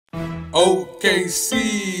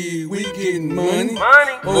OKC, we getting money.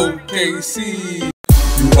 OKC, you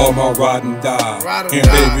are my ride and die. And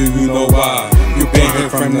baby, you know why. You been here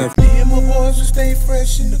from the. Me and my boys will stay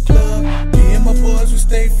fresh in the club. Me and my boys will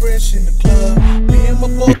stay fresh in the club. Me and my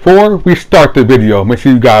boys. Before we start the video, make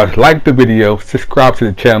sure you guys like the video, subscribe to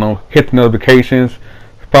the channel, hit the notifications,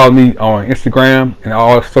 follow me on Instagram and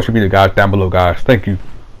all social media guys down below, guys. Thank you.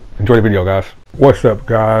 Enjoy the video, guys. What's up,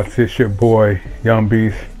 guys? It's your boy Young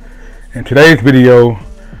Beast. In today's video,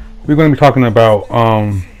 we're going to be talking about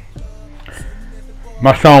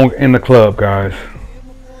my song In the Club, guys.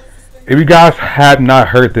 If you guys have not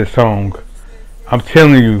heard this song, I'm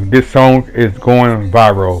telling you, this song is going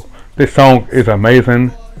viral. This song is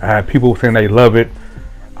amazing. I have people saying they love it.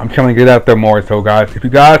 I'm telling you, get out there more. So guys, if you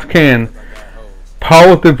guys can,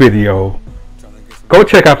 pause the video, go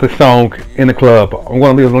check out the song In the Club. I'm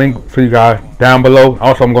going to leave a link for you guys down below.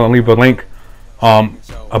 Also, I'm going to leave a link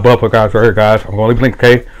above for guys right here, guys. I'm going to leave a link,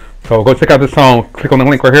 okay? So go check out the song, click on the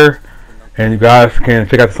link right here, and you guys can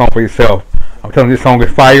check out the song for yourself. I'm telling you, this song is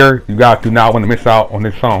fire. You guys do not want to miss out on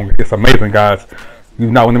this song. It's amazing, guys. You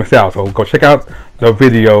do not want to miss out. So go check out the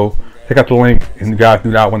video, check out the link, and you guys do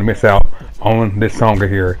not want to miss out on this song right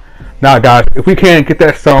here. Now, guys, if we can get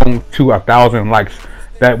that song to 1,000 likes,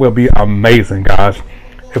 that will be amazing, guys.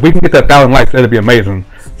 If we can get that 1,000 likes, that'll be amazing.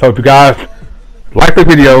 So if you guys like the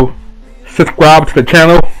video, subscribe to the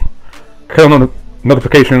channel, click on the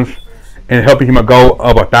notifications, and help me hit my goal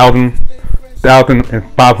of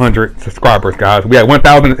 1,500 subscribers, guys. We have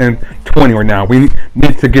 1,020 right now. We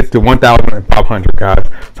need to get to 1,500, guys.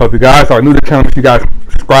 So if you guys are new to the channel, make sure you guys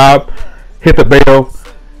subscribe, hit the bell,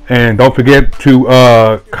 and don't forget to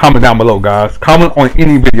comment down below, guys. Comment on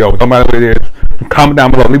any video, no matter what it is. Comment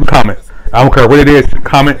down below, leave a comment. I don't care what it is,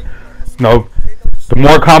 comment. You know, the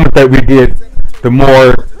more comments that we get, the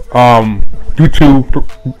more YouTube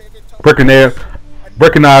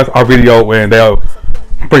recognize our video, and they'll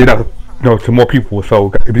bring it out to more people.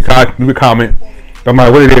 So if you guys leave a comment, no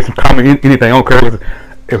matter what it is, comment anything. I don't care if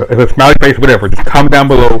it's a smiley face, whatever. Just comment down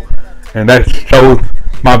below, and that shows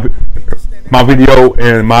my video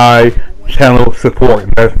and my channel support.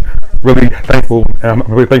 And that's really thankful. And I'm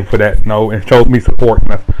really thankful for that. And shows me support.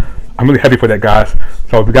 And I'm really happy for that, guys.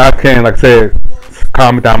 So if you guys can, like I said,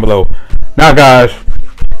 comment down below. Now, guys,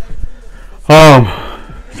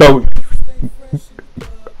 so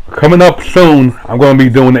coming up soon, I'm going to be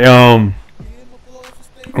doing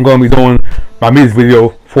my music video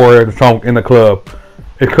for the song In the Club.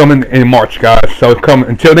 It's coming in March, guys. So it's coming.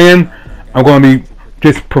 Until then, I'm going to be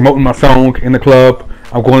just promoting my song In the Club.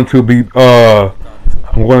 I'm going to be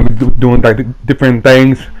doing like different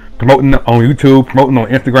things, promoting on YouTube, promoting on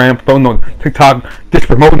Instagram, promoting on TikTok, just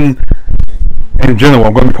promoting in general.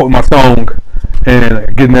 I'm going to be promoting my song and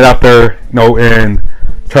getting it out there, and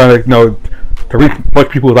trying to, to reach as much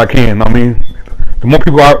people as I can. I mean, the more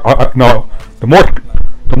people the more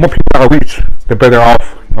people I reach, the better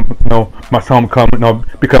off, my song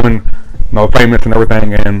becoming, famous and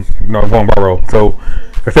everything, and going viral. So,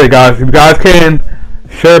 like I say, guys, if you guys can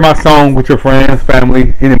share my song with your friends,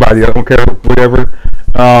 family, anybody, I don't care, whatever.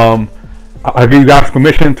 I give you guys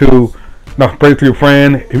permission to spread it to your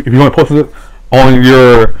friend. If you want to post it on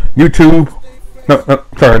your YouTube,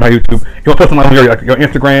 sorry, not YouTube. If you want to post it on your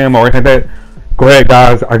Instagram or anything like that, go ahead,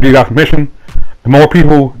 guys. I give you guys permission. The more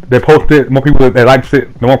people that post it, the more people that likes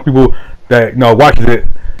it, the more people that watches it,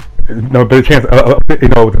 better chance of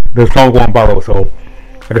the song going viral. So,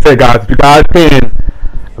 like I said, guys, if you guys can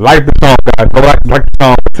like the song, guys, go like the song. Like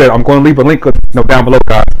I said, I'm going to leave a link down below,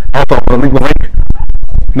 guys. Also, I'm going to leave a link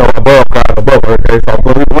above, guys, above. Okay, so I'm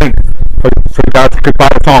going to leave a link so you guys can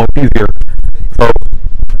find the song easier. So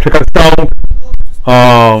check out the song.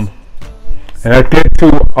 And let's get to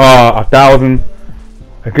 1,000.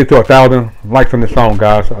 Let's get to 1,000 likes on this song,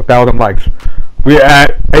 guys. 1,000 likes. We're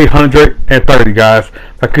at 830, guys.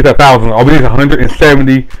 Let's get to 1,000. All we need is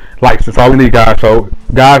 170 likes. That's all we need, guys. So,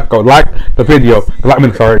 guys, go like the video. Go like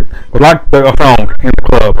the song In the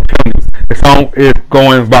Club. I'm telling you, this song is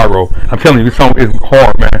going viral. I'm telling you, this song is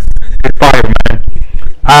hard, man. It's fire, man.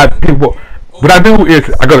 What I do is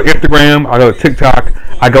I go to Instagram, I go to TikTok,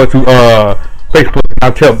 I go to Facebook, and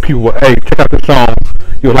I tell people, hey, check out this song.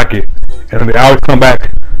 You'll like it. And they always come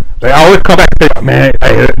back. They always come back and say, man,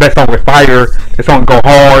 hey, that song was fire. That song go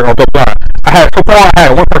hard or blah blah. I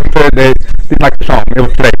had one person say they didn't like the song. It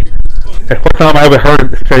was today. That's the first time I ever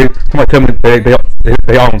heard somebody tell me they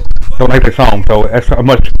don't like the song. So that's how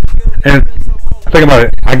much. And think about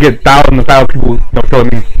it. I get thousands and thousands of people telling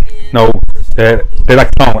me that they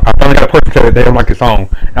like the song. I finally got a person say that they don't like the song.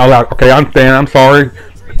 And I was like, okay, I understand. I'm sorry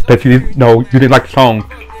that you didn't like the song.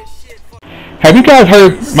 Have you guys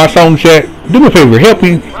heard my songs yet? Do me a favor, help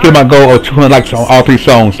me get my goal of 200 likes on all 3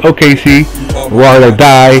 songs. OKC, Ride or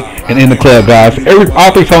Die, and In the Club, guys.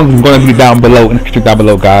 All 3 songs are going to be down below, in the description down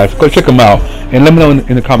below, guys. Go check them out, and let me know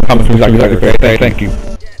in the comments if you like it. Thank you.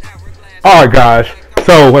 Alright, guys.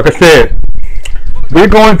 So, like I said, we're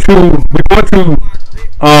going to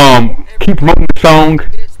keep promoting the song,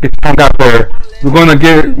 get the song out there. We're going to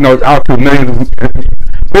get out to millions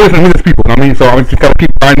of people. I mean, so I just gotta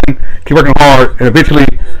keep grinding, keep working hard, and eventually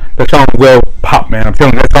the song will pop, man. I'm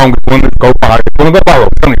telling you, that song is going to go viral. It's going to go viral.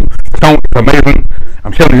 I'm telling you, the song is amazing.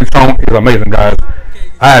 I'm telling you, this song is amazing, guys.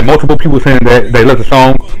 I had multiple people saying that they love the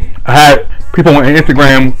song. I had people on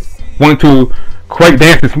Instagram wanting to create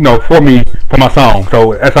dances, for me for my song.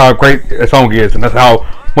 So that's how great that song is, and that's how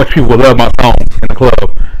much people love my song in the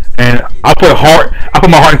club. And I put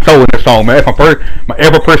my heart and soul in this song, man. It's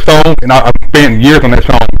my first song, and I've spent years on that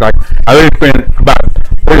song. Like, I literally spent about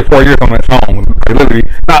 34 years on that song. Like, literally,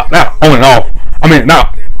 not on and off. I mean,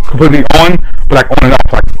 not completely on, but like on and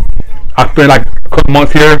off. Like, I spent like a couple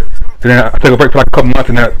months here, and then I took a break for like a couple months,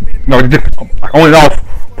 and then just like on and off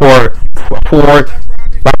for about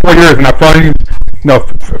 4 years, and I finally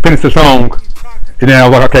finished the song. And then I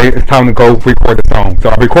was like, okay, it's time to go record the song. So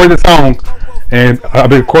I recorded the song, and I've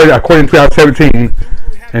been recording in 2017,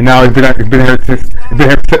 and now it's been here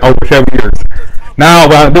over 7 years. Now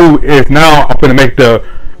what I do is I'm gonna make the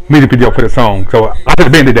music video for the song. So I could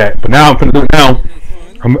have been to that, but now I'm gonna do it now.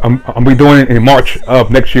 I'm gonna be doing it in March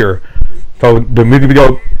of next year. So the music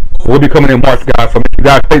video will be coming in March, guys. So make you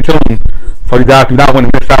guys stay tuned, so you guys do not want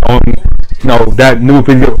to miss out on that new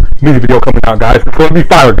music video coming out, guys. It's gonna be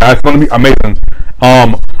fire, guys. It's gonna be amazing.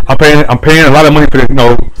 I'm paying a lot of money for this,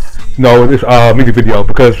 this music video,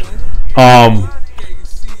 because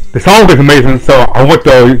the song is amazing. So I want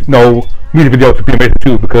the music video to be amazing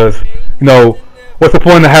too, because what's the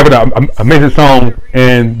point of having an amazing song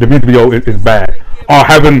and the music video is bad, or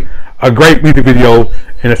having a great music video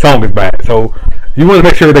and the song is bad? So you want to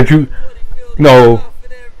make sure that if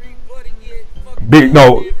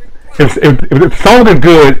the song is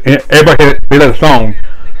good and everybody they love the song,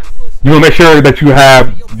 you want to make sure that you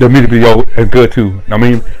have the music video is good too. I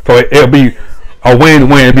mean, so it'll be a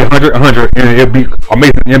win-win. It'll be 100, and it'll be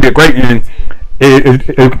amazing. It'll be a great, and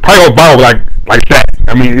it probably go viral like that.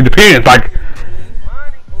 I mean, it depends. Like,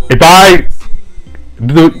 if I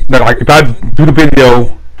do the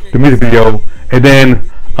video, the music video, and then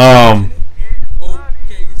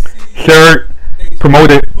share it, promote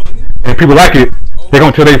it, and people like it, they're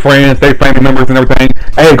gonna tell their friends, their family members, and everything.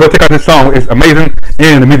 Hey, go check out this song. It's amazing,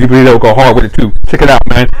 and the music video will go hard with it too. Check it out,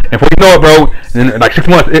 man. And before you know it, bro, in like 6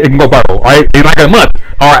 months, it can go viral. All right, in like a month,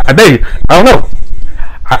 all right, a day. I don't know.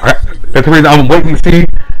 That's the reason I'm waiting to see.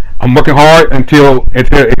 I'm working hard until it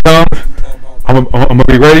comes. I'm gonna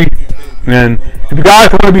be ready. And if you guys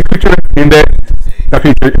want to be featured in that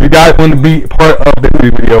future, if you guys want to be part of the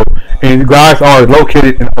music video, and you guys are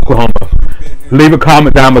located in Oklahoma, leave a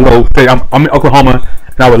comment down below. Say I'm in Oklahoma,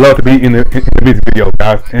 and I would love to be in the music video,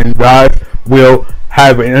 guys. And you guys will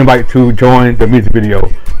have an invite to join the music video.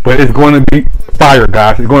 But it's going to be fire,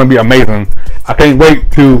 guys. It's going to be amazing. I can't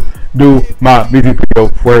wait to do my music video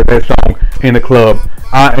for that song, In the Club.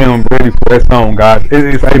 I am ready for that song, guys.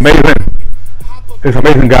 It's amazing. It's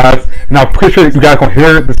amazing, guys. And I'm pretty sure you guys can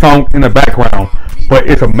hear the song in the background. But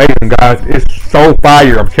it's amazing, guys. It's so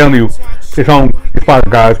fire. I'm telling you, this song is fire,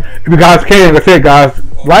 guys. If you guys can, like I said, guys,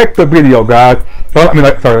 like the video, guys. Like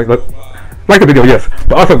the video, yes.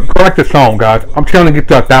 But also, like the song, guys. I'm trying to get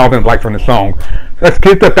to 1,000 likes on the song. Let's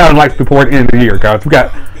get to 1,000 likes before the end of the year, guys. We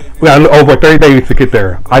got over 30 days to get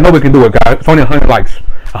there. I know we can do it, guys. It's only 100 likes.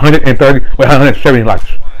 170 likes.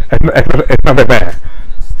 It's not that bad.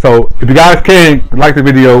 So if you guys can, like the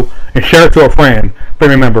video and share it to a friend,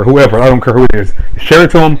 family member, whoever, I don't care who it is, share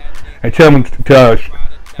it to them and tell them to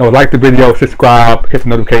like the video, subscribe, hit the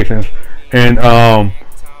notifications, and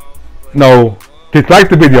just like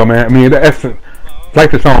the video, man. I mean, like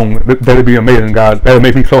the song, that'd be amazing, guys. That'll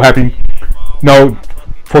make me so happy.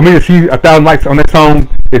 For me to see 1,000 likes on that song,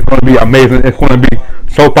 it's gonna be amazing. It's gonna be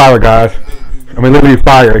so fire, guys. I mean, literally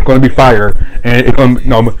fire. It's gonna be fire, and it's gonna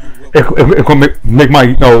it's gonna make my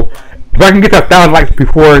if I can get to 1,000 likes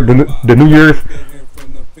before the New Year's,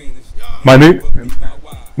 my New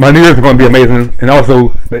Year's is gonna be amazing, and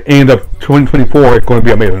also the end of 2024 is gonna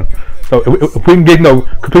be amazing. So if we can get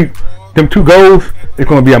complete them 2 goals, it's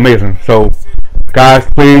gonna be amazing. So guys,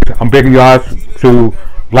 please, I'm begging you guys to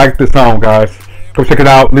like the song, guys. Go check it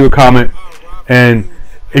out, leave a comment, and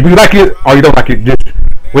if you like it or you don't like it, just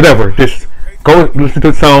whatever, just go listen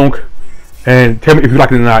to the song and tell me if you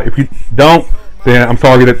like it or not. If you don't, then I'm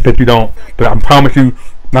sorry that you don't, but I promise you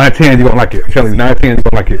 9 out of 10, you're gonna like it. I'm telling you, 9 out of 10, you're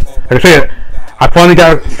gonna like it. Like I said, I finally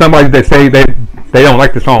got somebody that say they don't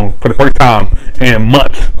like the song for the first time in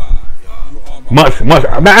months, not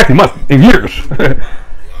actually months, in years.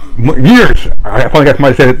 Years. I finally got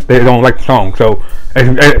somebody that said they don't like the song. So I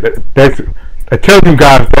tell you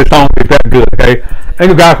guys that song is that good. Okay, thank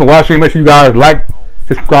you guys for watching. Make sure you guys like,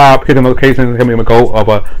 subscribe, hit the notifications, help me with my goal of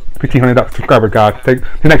 1,500 subscribers, guys. Till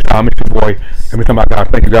next time, it's your boy, and we talking about guys.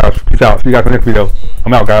 Thank you guys. Peace out. See you guys in the next video.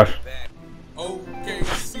 I'm out, guys.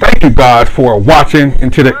 Thank you guys for watching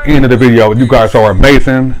until the end of the video. You guys are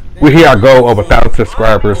amazing. We hit our goal of 1,000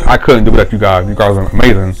 subscribers. I couldn't do it without you guys. You guys are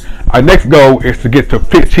amazing. Our next goal is to get to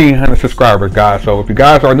 1,500 subscribers, guys. So if you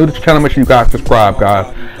guys are new to the channel, make sure you guys subscribe,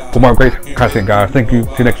 guys, for more great content, guys. Thank you.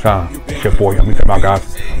 See you next time. It's your boy. I'm talking about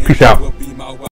guys. Peace out.